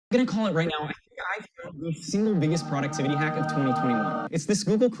I'm gonna call it right now. I think I found the single biggest productivity hack of 2021. It's this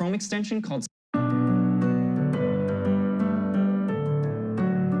Google Chrome extension called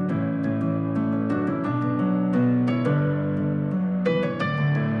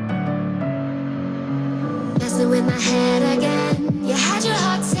Messing with my head again. You had your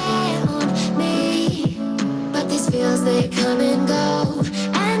heart set on me, but these feels, they come and go,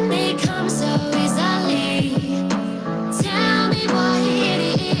 and they come so easily. Tell me what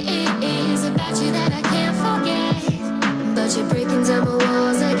it is about you that I can't forget, but you're breaking down my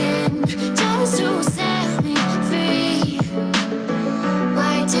walls again, just to set me free.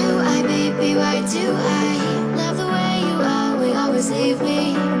 Why do I, baby, why do I love the way you are, we always leave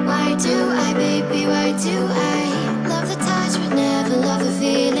me? Why do I, baby, why do I love the touch but never love the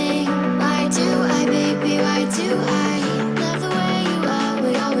feeling? Why do I, baby, why do I love the way you are,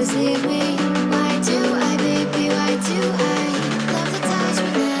 we always leave me? Why do I, baby, why do I love the touch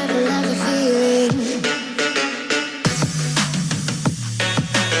but never love the feeling?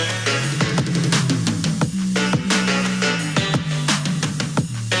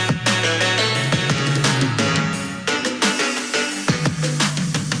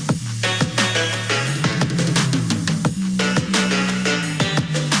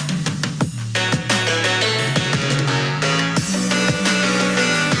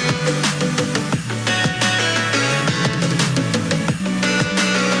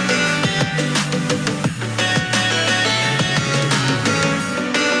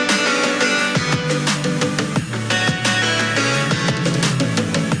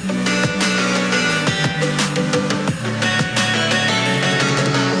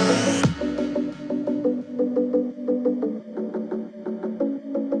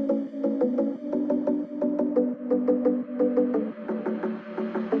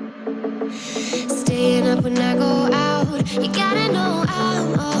 Staying up when I go out, you gotta know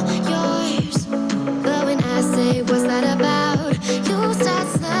I'm all yours. But when I say what's that about, you start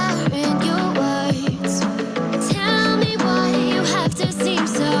slurring your words. Tell me why you have to seem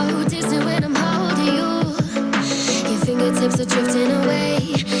so distant when I'm holding you. Your fingertips are drifting away,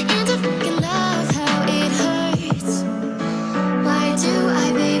 and I fucking love how it hurts. Why do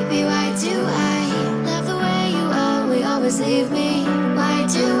I, baby, why do I love the way you are, we always leave me? Why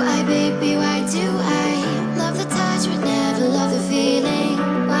do I, baby, why do I love the touch but never love the feeling?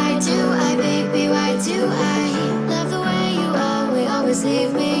 Why do I, baby, why do I love the way you are, we always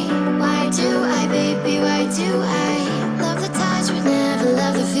leave me? Why do I, baby, why do I love the touch but never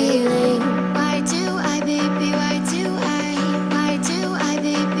love the feeling? Why do I, baby, why do I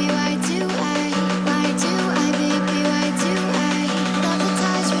baby, why do I baby, why do I love the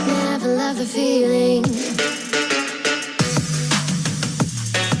touch but never love the feeling?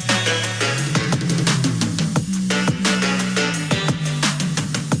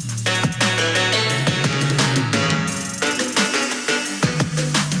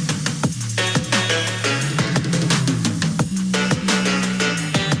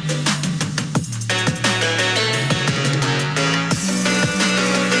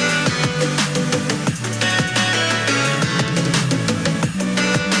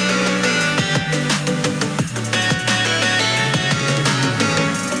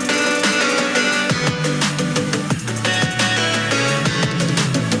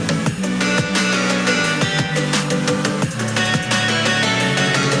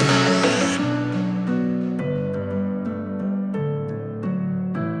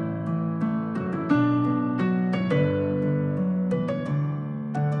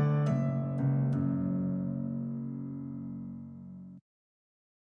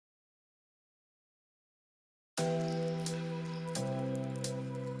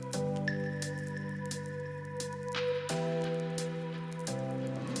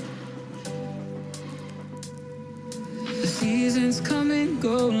 Seasons come and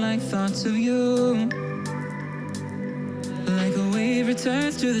go like thoughts of you. Like a wave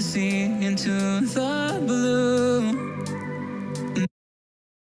returns to the sea, into the blue.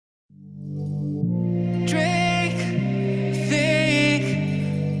 Drink,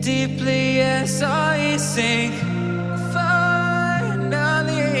 think, deeply, yes, I sink. Finally,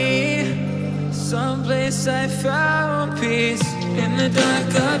 someplace I found peace in the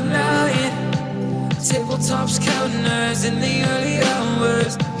dark of night. Tabletops, counters in the early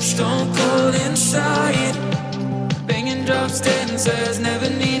hours, stone cold inside. Banging drops, dancers, never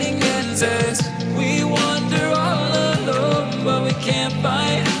needing answers. We wander all alone, but we can't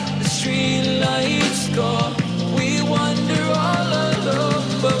find the street lights go. We wander all alone,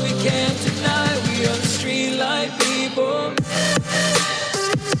 but we can't deny we are the street light people.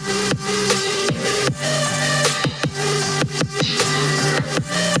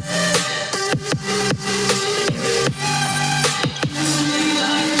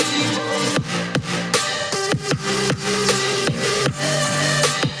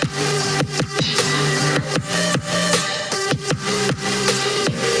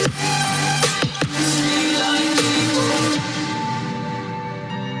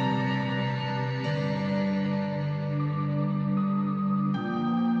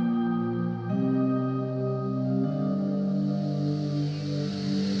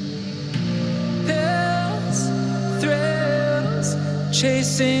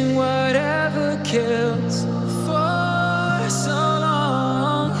 chasing whatever kills. For so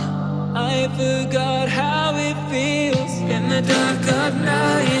long, I forgot how it feels in the dark of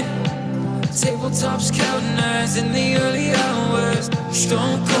night. Tabletops counting eyes in the early hours,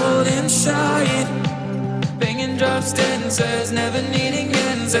 stone cold inside. Banging drops, dancers, never needing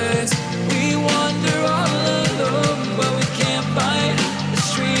answers. We wander all alone, but we can't find the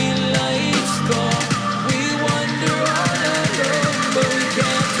street lights gone. We wander all alone, but we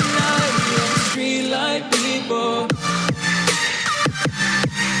can't deny the street light people.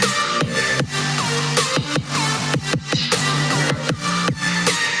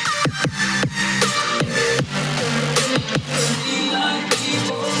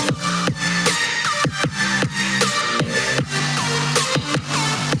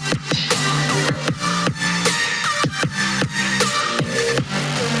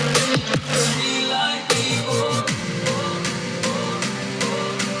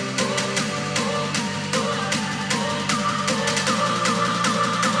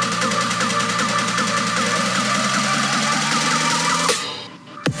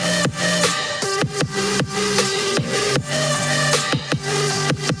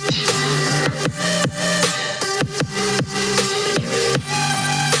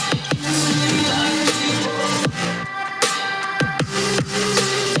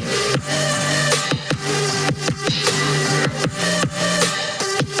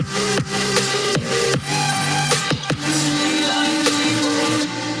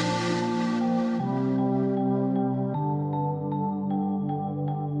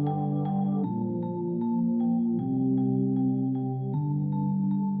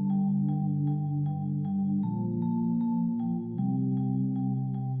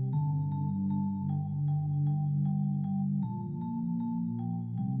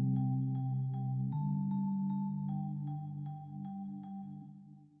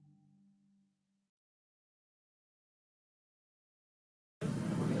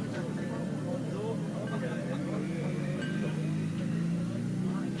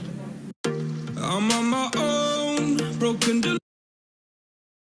 I'm on my own, broken down.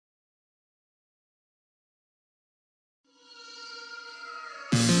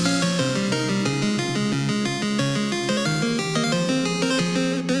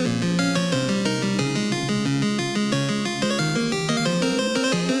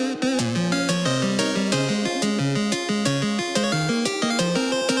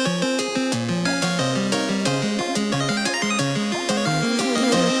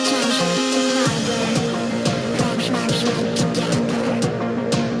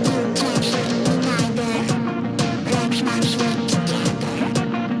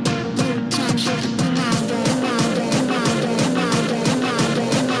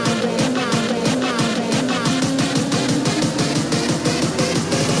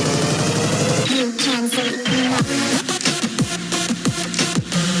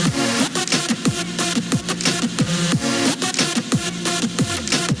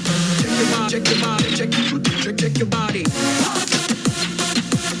 Check your body.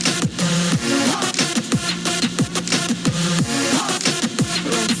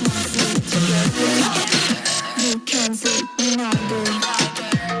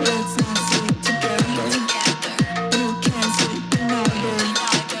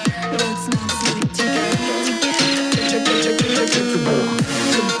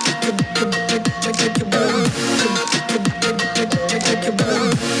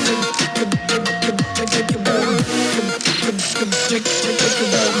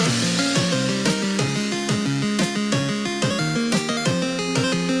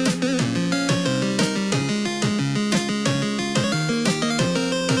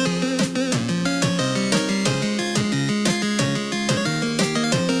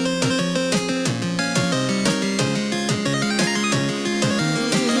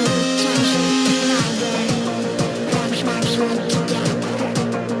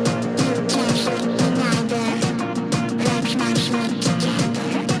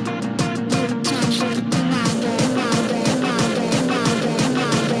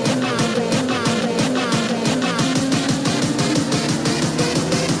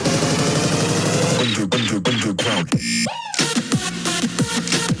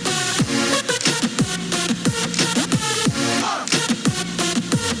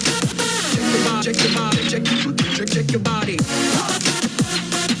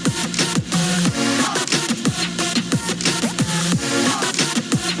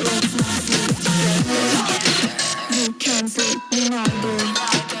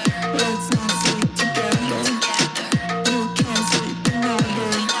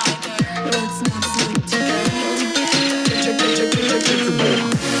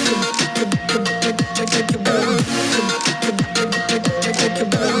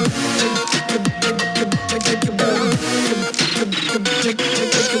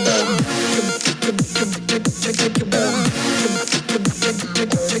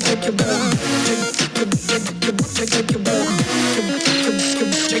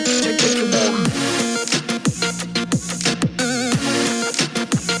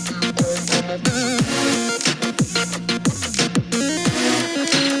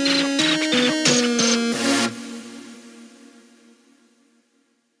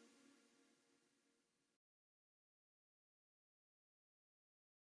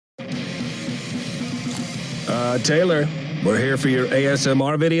 Taylor, we're here for your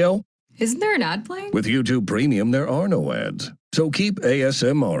ASMR video. Isn't there an ad playing? With YouTube Premium, there are no ads. So keep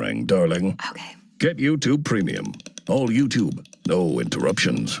ASMRing, darling. Okay. Get YouTube Premium. All YouTube, no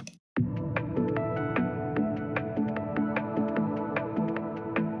interruptions.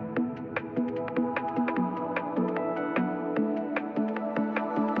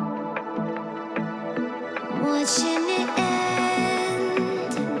 Watching it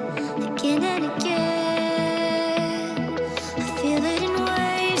end again and again. I feel it in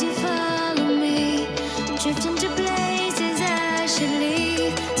waves, you follow me, drifting to places I should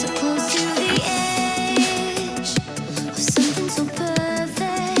leave. So close to the edge of something so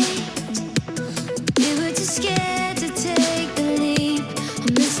perfect.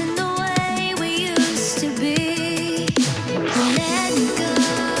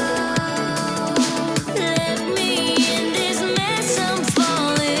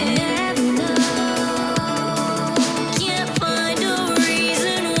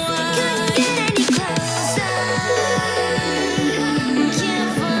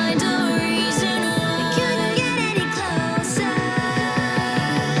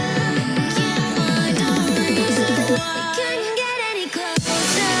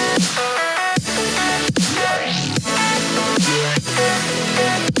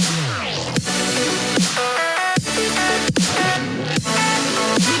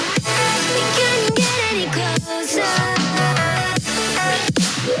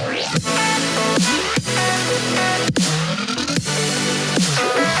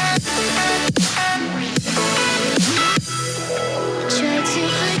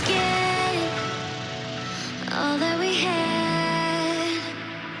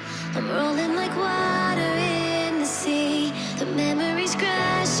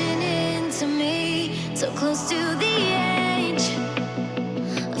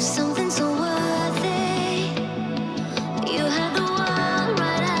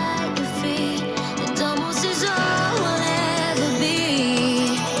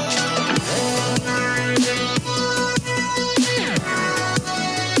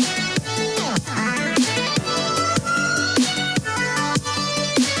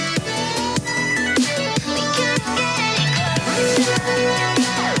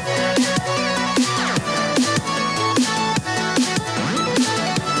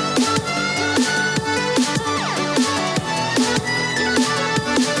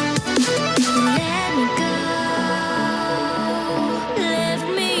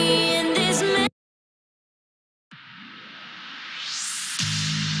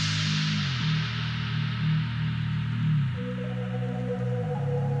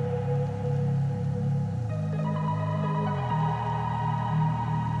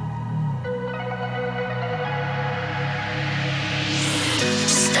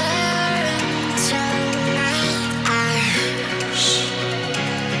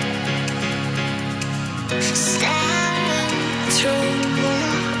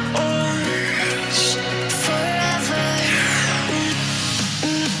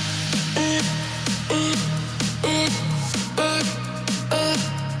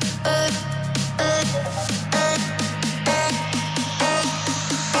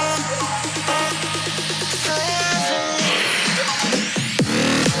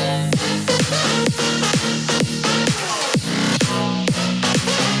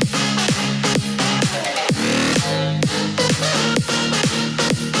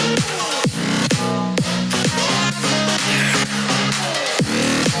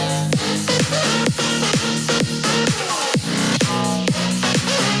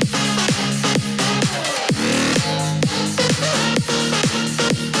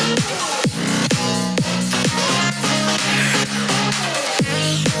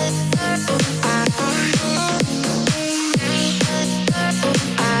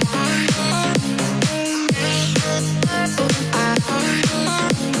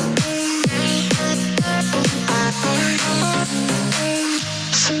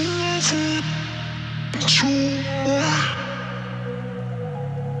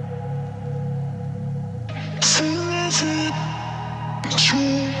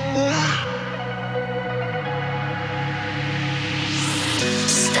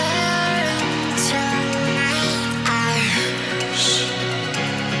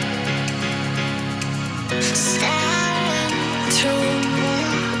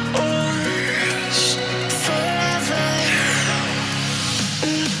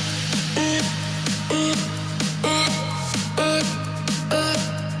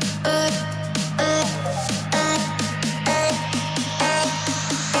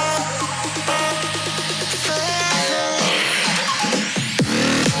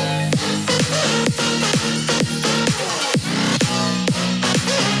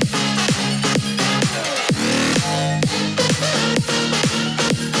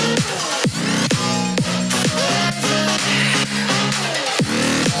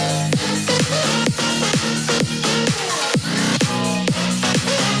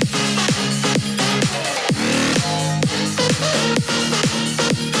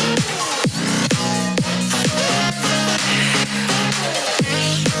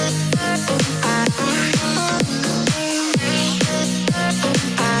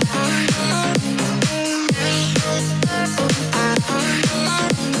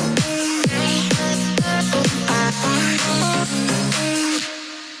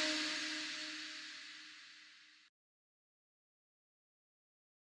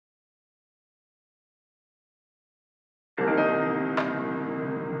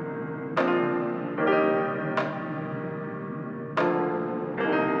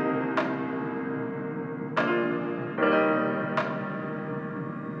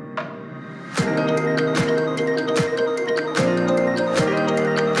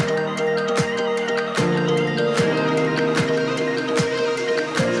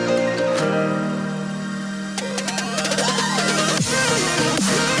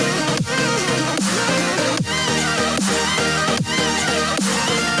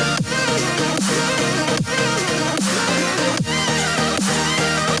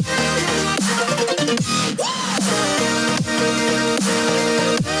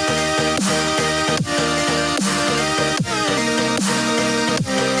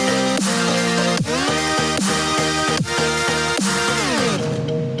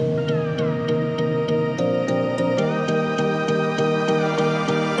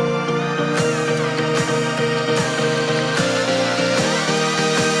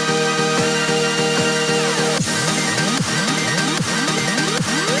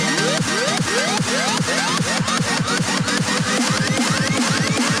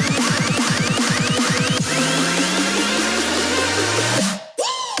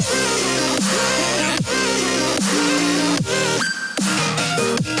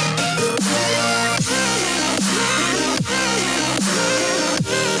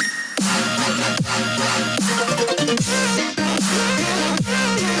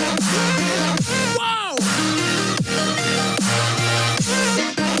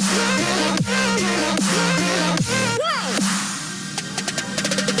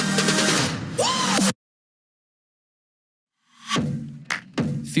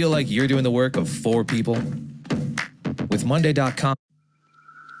 feel like you're doing the work of 4 people? With Monday.com.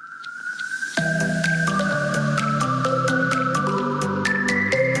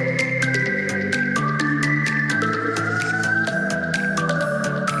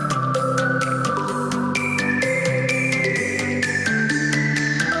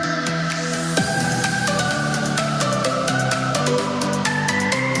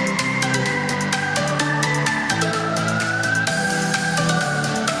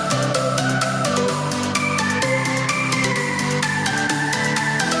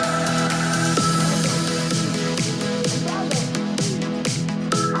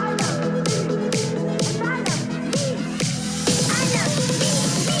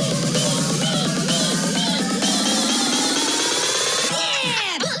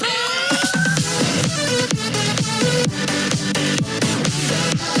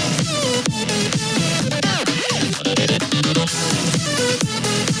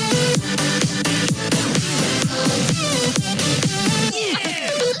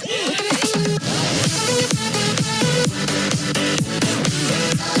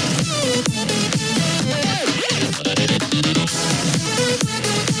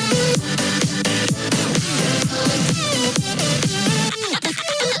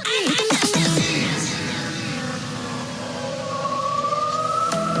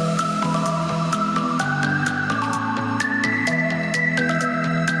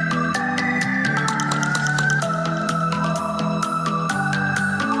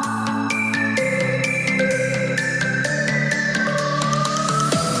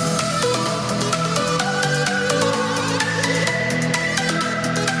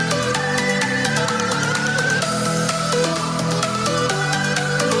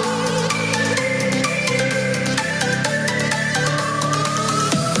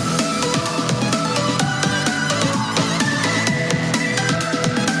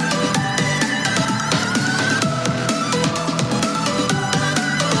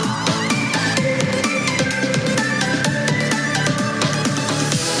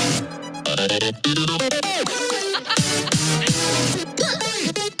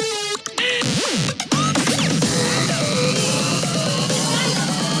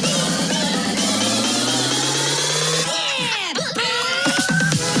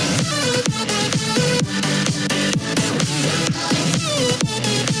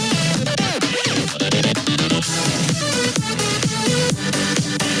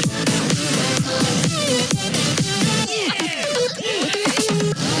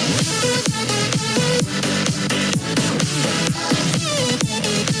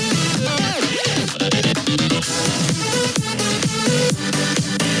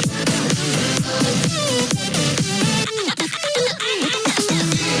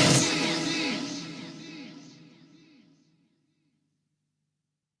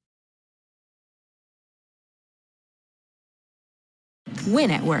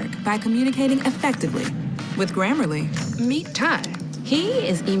 Win at work by communicating effectively. With Grammarly, meet Ty. He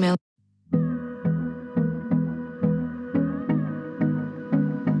is email.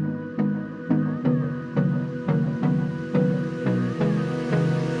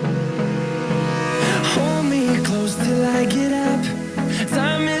 Hold me close till I get up.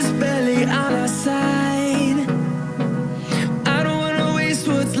 Time is barely on our side. I don't wanna waste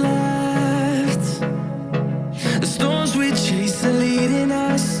what's left. The storms we chase are leading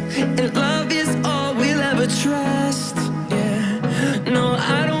us, and love is all we'll ever trust. Yeah, no,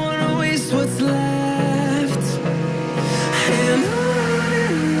 I don't wanna waste what's left. And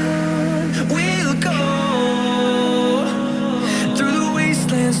on we'll go, through the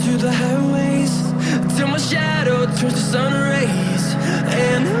wastelands, through the highways, till my shadow turns to sun rays.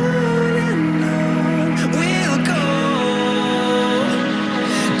 And on we'll go,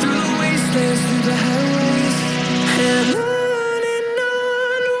 through the wastelands, through the highways, and on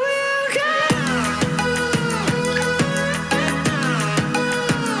we'll go.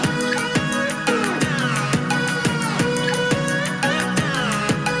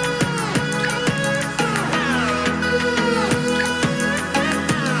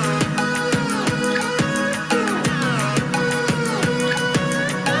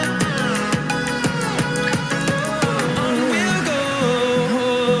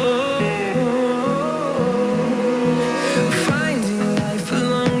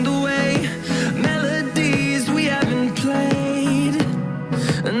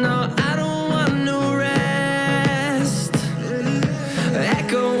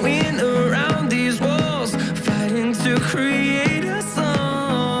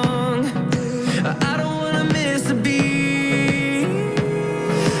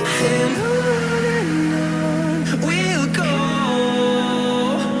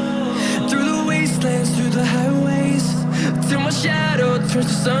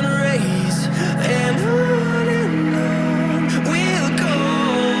 sun rays, and on we'll go,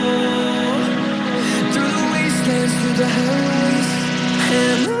 through the wastelands, through the highways,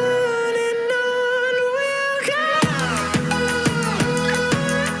 and on we'll go.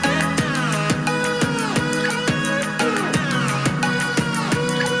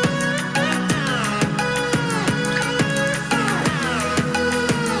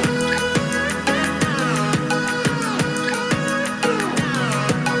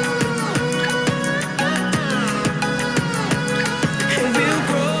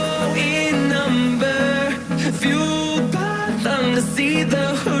 See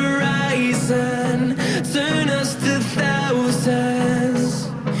the horizon, turn us to thousands,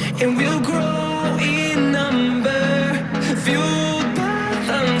 and we'll grow in number, fueled by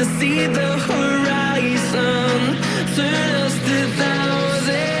them to see the horizon, turn us to thousands,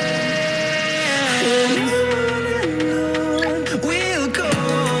 and on we'll go,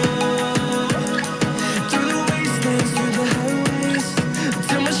 through the wastelands, through the highways,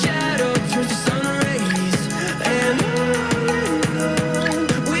 till my shadow turns to sun rays, and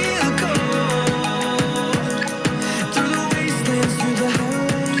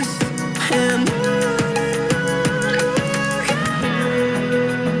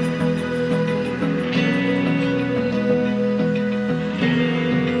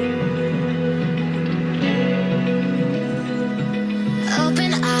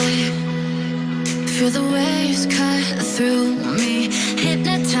feel the waves cut through me,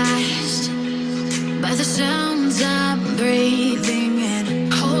 hypnotized by the sounds I'm breathing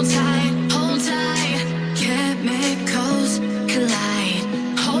in. Hold tight, chemicals collide.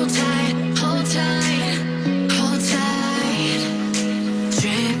 Hold tight, hold tight, hold tight.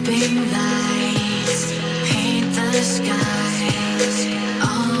 Dripping lights paint the skies,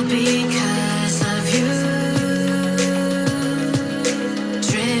 all because of you.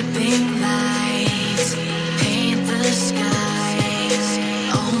 Dripping lights paint the skies,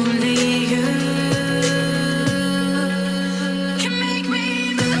 only you can make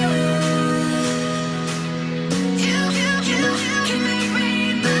me move. You can make me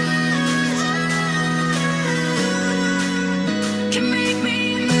move. Can make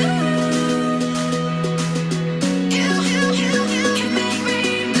me move. You can make me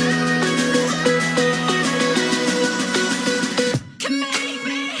move. Can make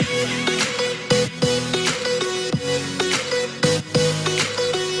me.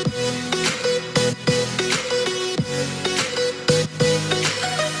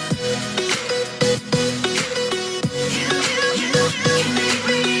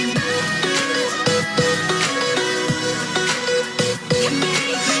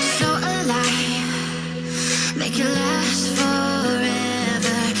 So alive, make it last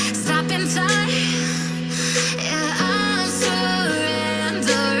forever. Stop in time, yeah, I'm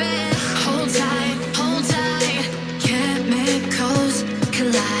surrendering. Hold tight, chemicals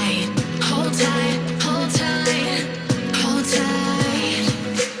collide. Hold tight, hold tight.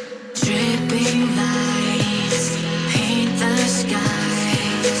 Dripping lights paint the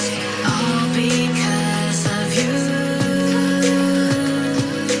skies, all because of you.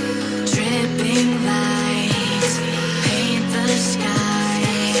 Dripping lights paint the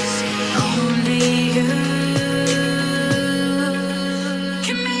skies, only you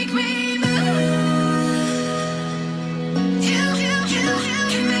can make me move. You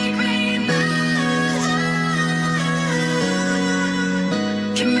can make me move.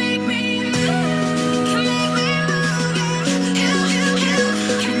 Can make me move. Can make me move.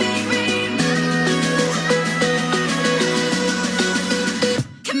 You can make me move.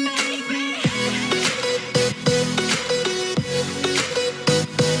 Can make me.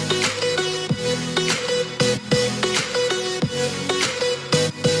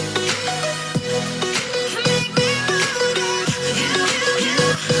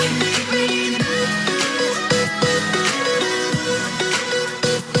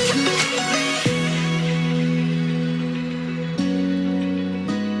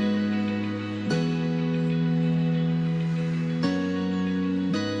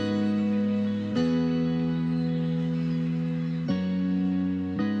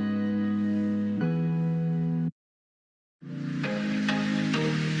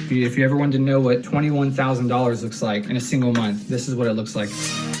 If you ever wanted to know what $21,000 looks like in a single month, this is what it looks like.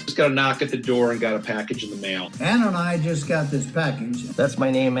 Just got a knock at the door and got a package in the mail. Anna and I just got this package. That's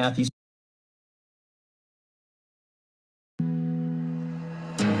my name, Matthew.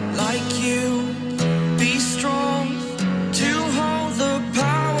 Like you, be strong to hold the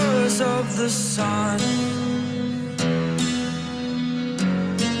powers of the sun.